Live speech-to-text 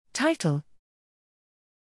Title: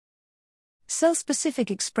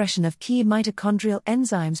 Cell-specific expression of key mitochondrial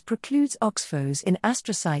enzymes precludes OXPHOS in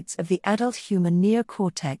astrocytes of the adult human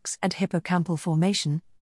neocortex and hippocampal formation.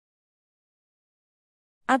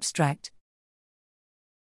 Abstract: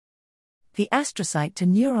 The astrocyte to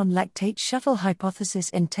neuron lactate shuttle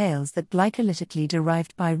hypothesis entails that glycolytically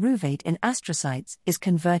derived pyruvate in astrocytes is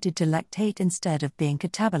converted to lactate instead of being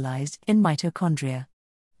catabolized in mitochondria.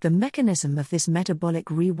 The mechanism of this metabolic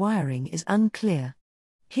rewiring is unclear.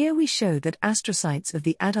 Here we show that astrocytes of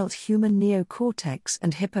the adult human neocortex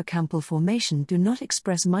and hippocampal formation do not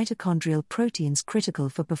express mitochondrial proteins critical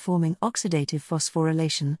for performing oxidative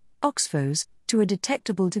phosphorylation, OXPHOS, to a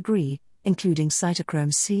detectable degree, including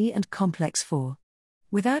cytochrome C and complex 4.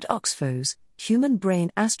 Without OXPHOS, human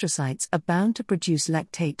brain astrocytes are bound to produce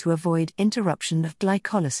lactate to avoid interruption of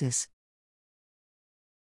glycolysis.